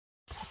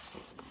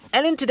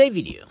And in today's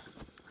video,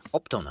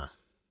 Optoma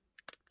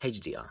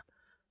UHD35STx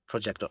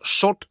projector,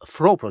 short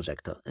throw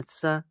projector.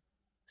 It's a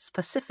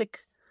specific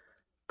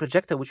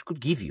projector which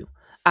could give you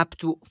up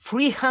to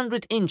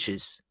 300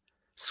 inches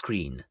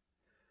screen.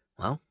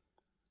 Well,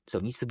 so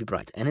it needs to be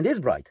bright, and it is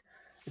bright.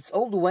 It's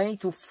all the way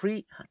to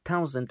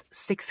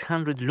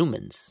 3600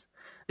 lumens.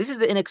 This is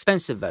the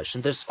inexpensive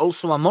version. There's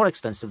also a more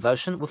expensive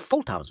version with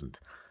 4000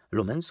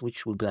 lumens,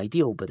 which would be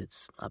ideal, but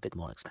it's a bit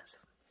more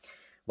expensive.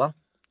 Well,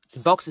 the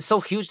box is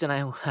so huge that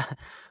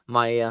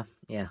we are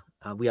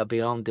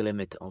beyond the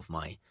limit of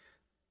my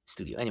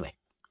studio. Anyway,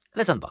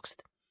 let's unbox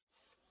it.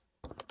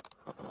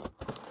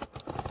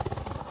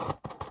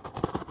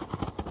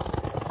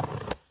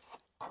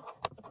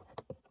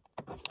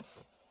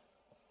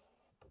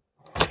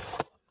 Wow.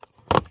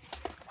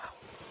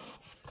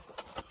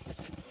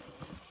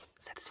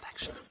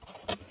 Satisfaction.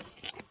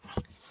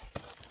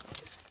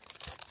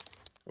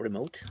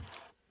 Remote.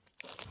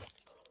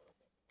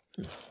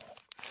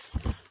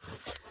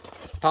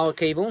 Power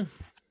cable.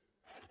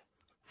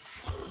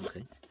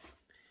 Okay.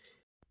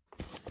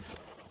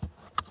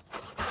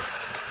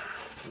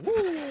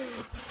 Woo.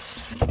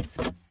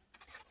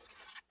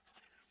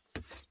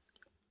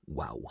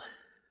 Wow.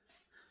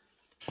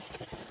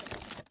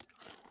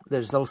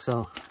 There's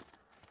also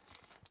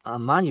a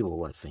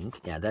manual, I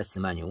think. Yeah, that's the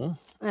manual.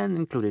 And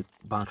included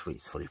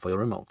batteries for your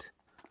remote.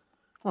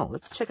 Well,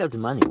 let's check out the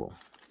manual.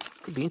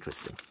 Could be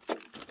interesting.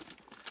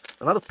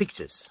 There's a lot of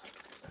pictures.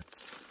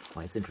 That's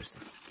why it's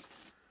interesting.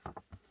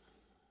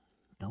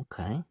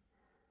 Okay.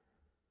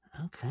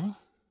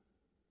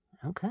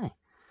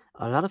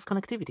 A lot of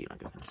connectivity,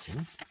 like you can see.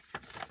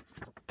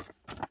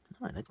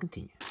 Alright, let's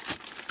continue.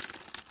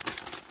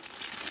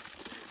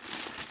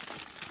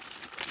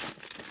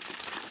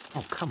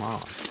 Oh, come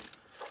on.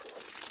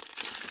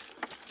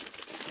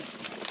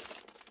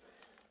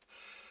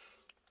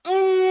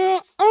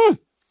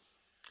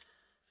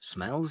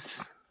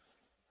 Smells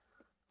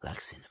like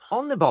cinema.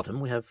 On the bottom,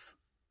 we have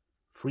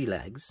 3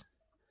 legs.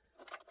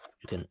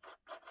 You can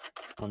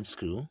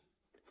unscrew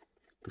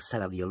to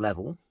set up your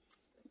level.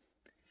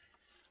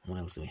 What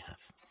else do we have?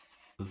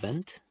 A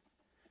vent,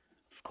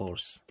 of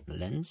course, the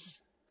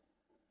lens.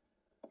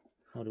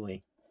 How do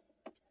I?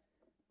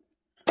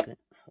 Okay,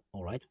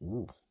 all right.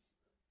 Ooh,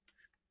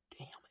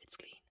 damn, it's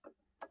clean.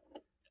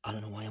 I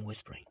don't know why I'm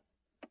whispering.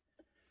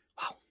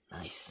 Wow,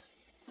 nice.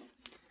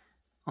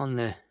 On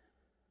the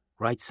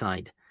right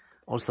side,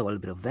 also a little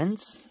bit of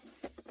vents,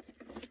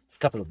 a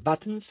couple of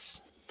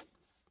buttons,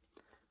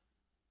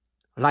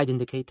 light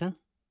indicator,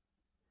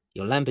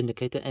 your lamp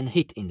indicator and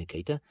heat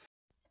indicator.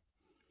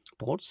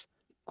 Ports,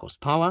 of course,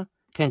 power,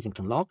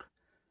 Kensington lock,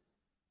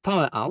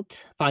 power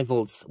out, 5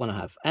 volts,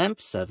 1.5 amp,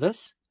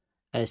 service,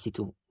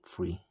 LC2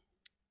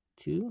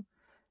 3.2,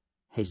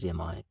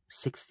 HDMI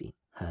 60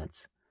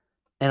 Hz,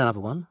 and another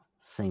one,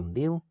 same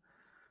deal.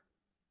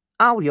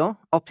 Audio,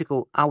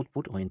 optical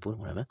output or input,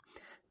 whatever,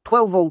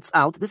 12 volts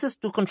out. This is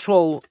to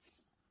control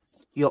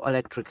your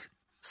electric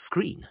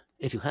screen,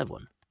 if you have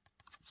one.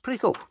 It's pretty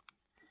cool.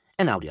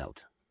 And audio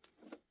out.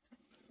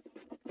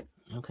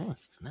 Okay,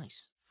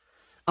 nice.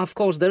 Of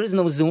course, there is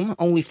no zoom,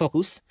 only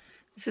focus.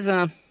 This is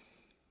a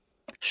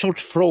short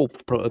throw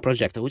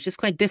projector, which is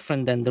quite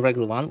different than the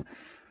regular one.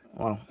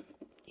 Well,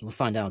 you will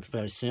find out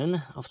very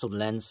soon. Also, the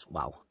lens,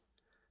 wow,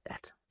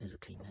 that is a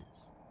clean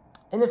lens.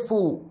 In a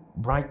full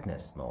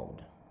brightness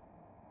mode.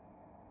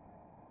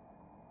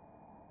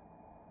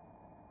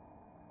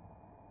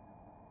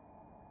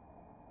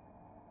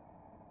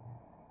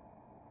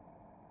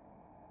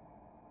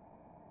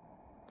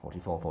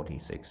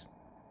 (4446).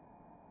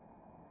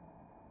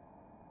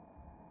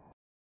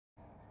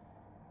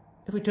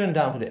 If we turn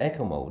down to the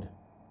echo mode,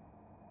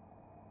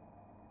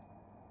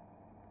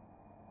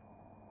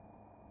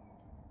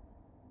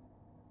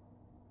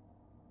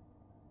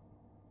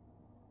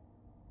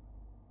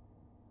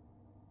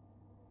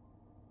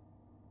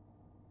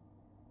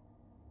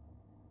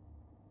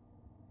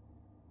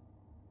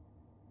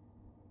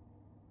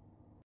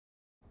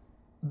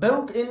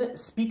 built-in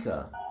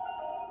speaker,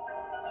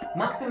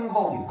 maximum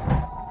volume.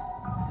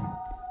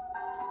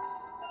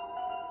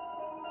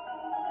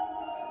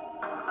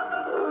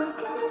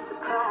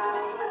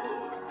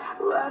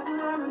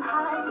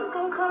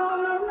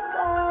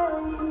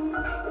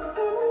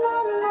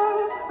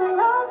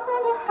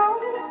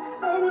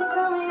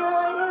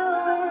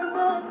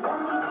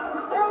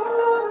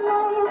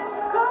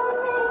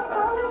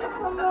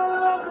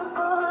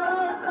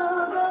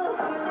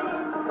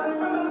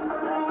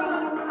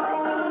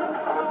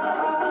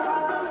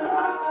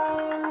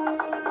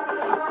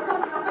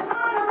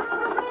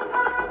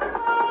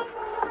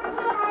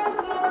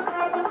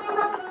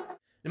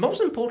 The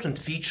most important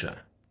feature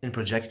in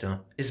projector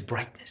is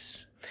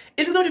brightness.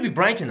 Is it going to be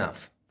bright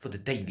enough for the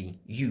daily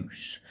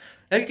use?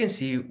 Now you can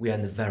see we are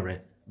in a very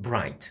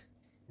bright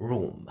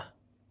room.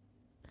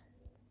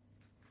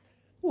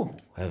 Ooh,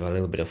 I have a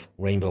little bit of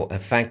rainbow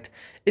effect.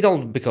 It all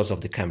because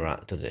of the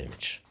camera to the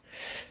image.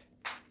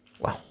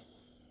 Well,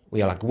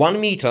 we are like 1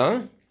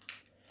 meter.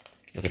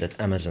 Look at that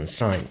Amazon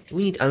sign.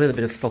 We need a little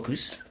bit of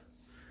focus.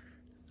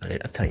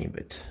 A tiny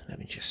bit. Let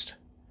me just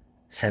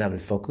set up the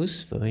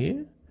focus for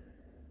you.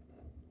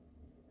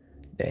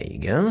 There you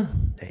go.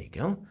 There you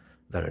go.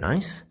 Very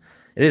nice.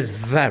 It is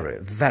very,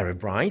 very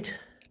bright.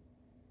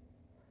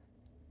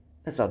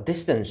 That's our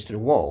distance to the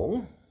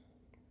wall.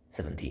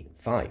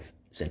 75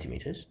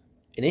 centimeters.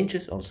 In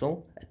inches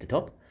also at the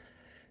top.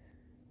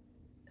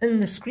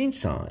 And the screen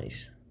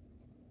size.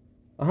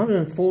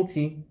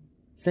 140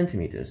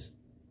 centimeters.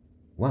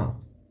 Wow.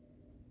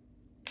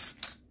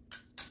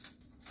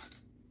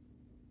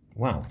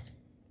 Wow.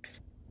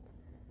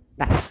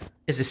 That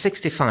is a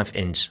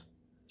 65-inch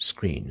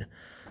screen.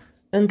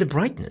 And the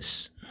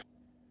brightness,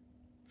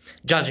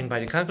 judging by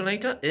the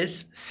calculator,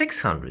 is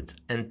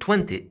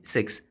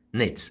 626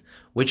 nits,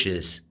 which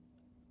is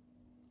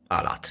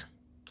a lot.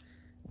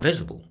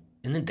 Visible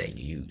in the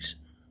daily use.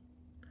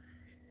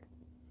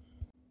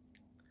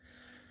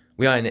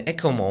 We are in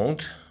Eco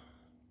mode,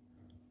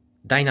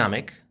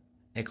 dynamic,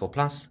 Eco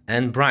Plus,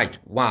 and bright.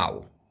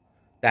 Wow,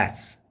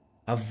 that's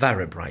a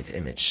very bright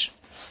image.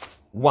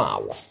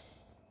 Wow,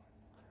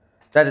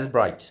 that is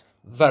bright,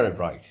 very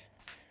bright.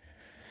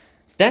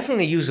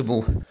 Definitely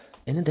usable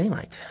in the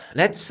daylight.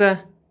 Let's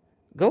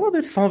go a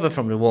bit farther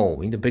from the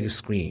wall in the bigger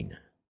screen.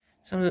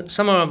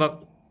 Somewhere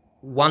about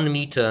 1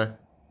 meter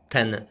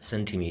 10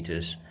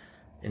 centimeters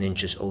in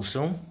inches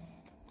also.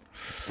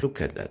 Look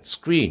at that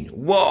screen.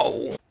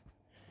 Whoa!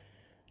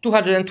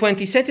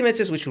 220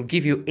 centimeters, which will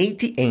give you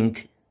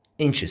 88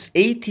 inches.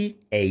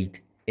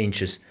 88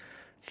 inches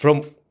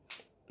from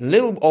a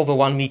little over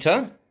 1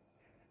 meter.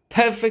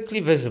 Perfectly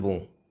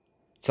visible.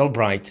 It's all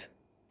bright.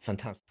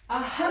 Fantastic.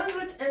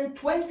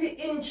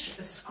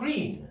 120-inch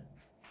screen.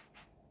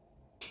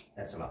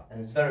 That's a lot. And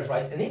it's very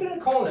bright. And even in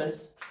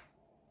corners,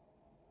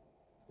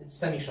 it's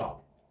semi-sharp.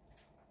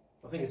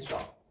 I think it's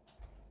sharp.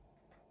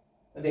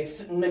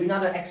 Maybe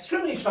not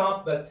extremely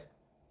sharp, but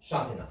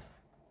sharp enough.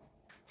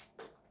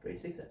 Great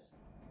success.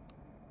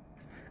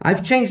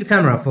 I've changed the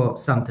camera for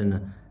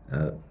something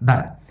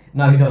better.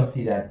 Now you don't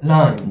see that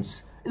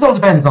lines. It all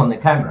depends on the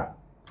camera.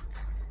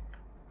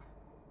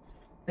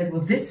 But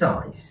with this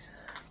size,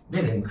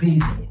 they're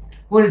increasing.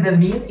 What does that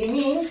mean? It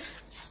means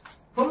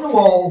from the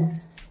wall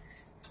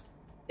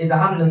is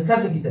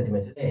 170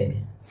 centimeters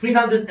big.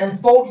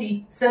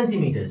 340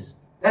 centimeters.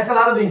 That's a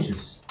lot of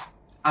inches.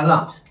 A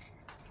lot.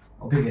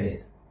 How big it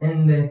is.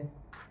 And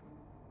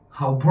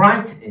how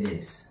bright it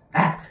is.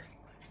 That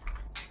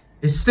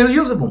is still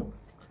usable.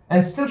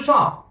 And still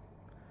sharp.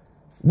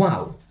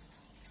 Wow.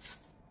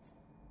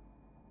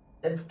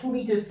 That's 2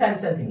 meters 10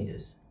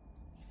 centimeters.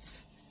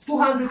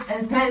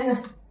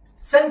 210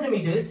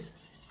 centimeters.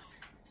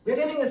 We're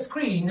getting a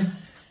screen.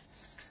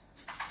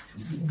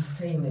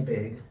 Insanely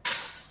big.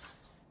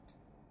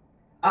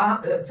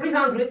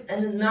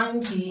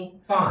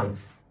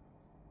 395.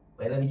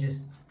 Wait, let me just.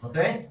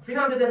 Okay?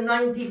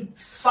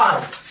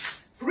 395.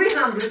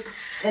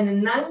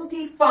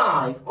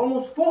 395.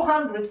 Almost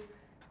 400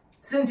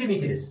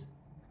 centimeters.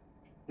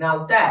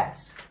 Now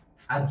that's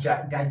a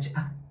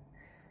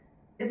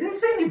it's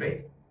insanely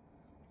big.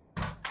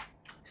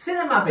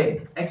 Cinema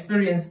big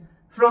experience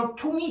from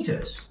 2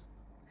 meters.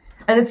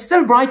 And it's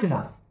still bright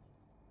enough.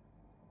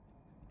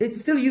 It's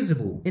still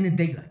usable in the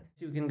daylight.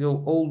 You can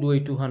go all the way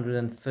to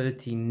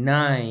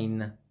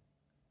 139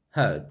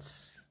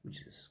 Hertz,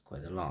 which is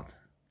quite a lot,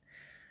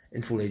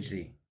 in Full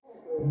HD.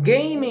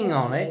 Gaming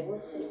on it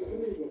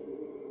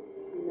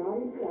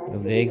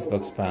with the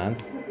Xbox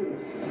pad.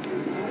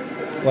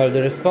 Well,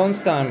 the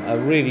response time are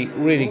really,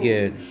 really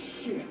good.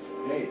 Shit.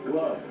 Hey,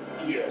 Glove.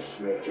 Yes,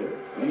 Major.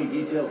 Any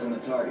details on the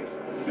target?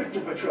 Victor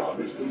Petrov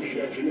is the lead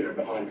engineer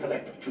behind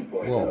Collective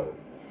 2.0. Whoa.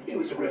 He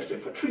was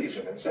arrested for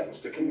treason and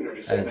sentenced to community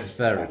And service. it's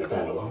very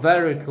cool.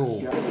 Very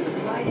cool.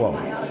 Whoa.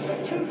 My house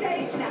for 2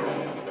 days now.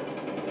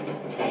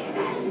 Take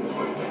that.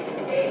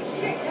 Eat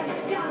shit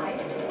and die.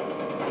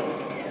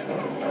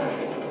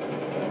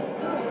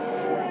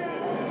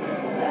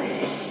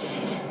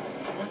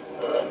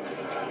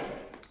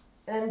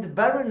 And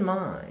bear in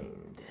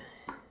mind,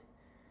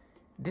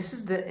 this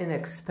is the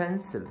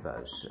inexpensive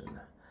version,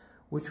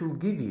 which will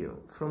give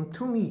you from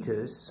 2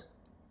 meters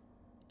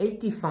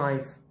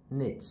 85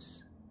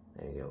 nits.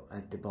 There you go,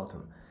 at the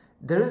bottom.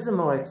 There is a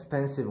more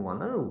expensive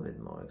one, a little bit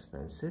more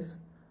expensive.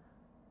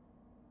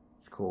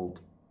 It's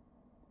called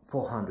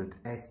 400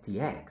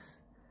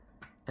 STx.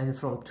 And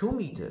from 2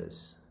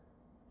 meters,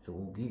 it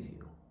will give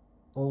you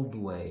all the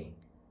way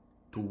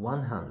to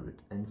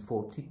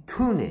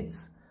 142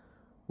 nits,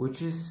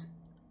 which is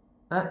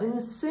an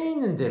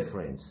insane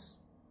difference.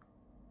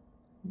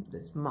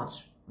 That's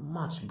much,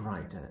 much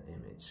brighter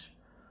image.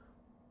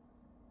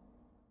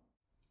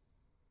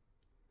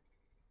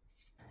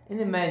 In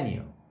the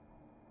menu,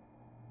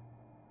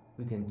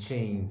 we can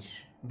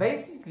change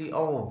basically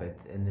all of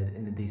it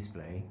in the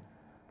display.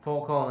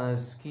 4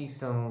 corners,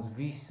 keystones,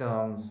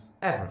 V-stones,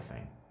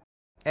 everything.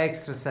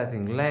 Extra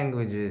setting,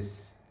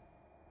 languages.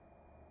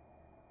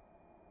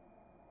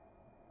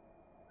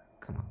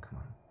 Come on, come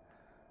on.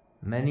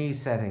 Menu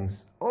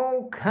settings,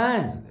 all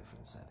kinds of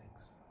different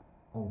settings.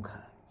 All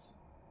kinds.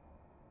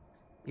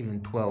 Even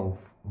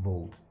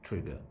 12-volt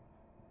trigger.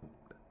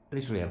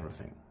 Literally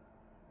everything.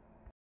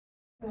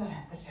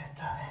 That's the gist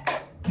of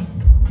it.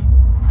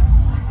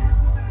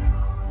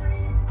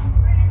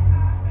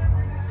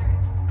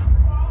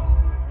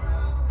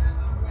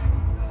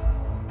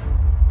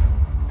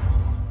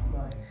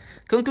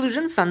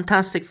 Conclusion,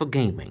 fantastic for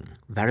gaming,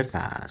 very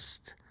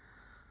fast,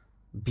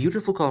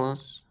 beautiful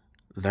colors,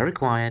 very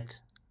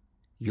quiet,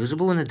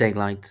 usable in the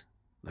daylight,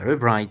 very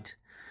bright.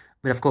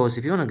 But of course,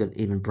 if you want to get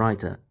even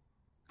brighter,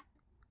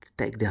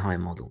 take the higher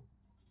model,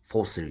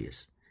 4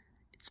 series.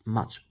 It's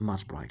much,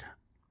 much brighter.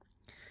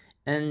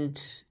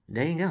 And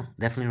there you go.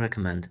 Definitely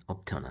recommend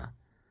Optoma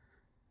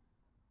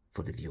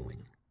for the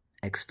viewing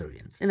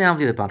experience. In the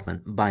audio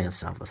department, buy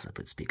yourself a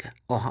separate speaker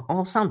or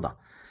soundbar.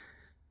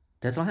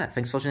 That's all I have.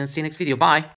 Thanks for watching and see you next video. Bye!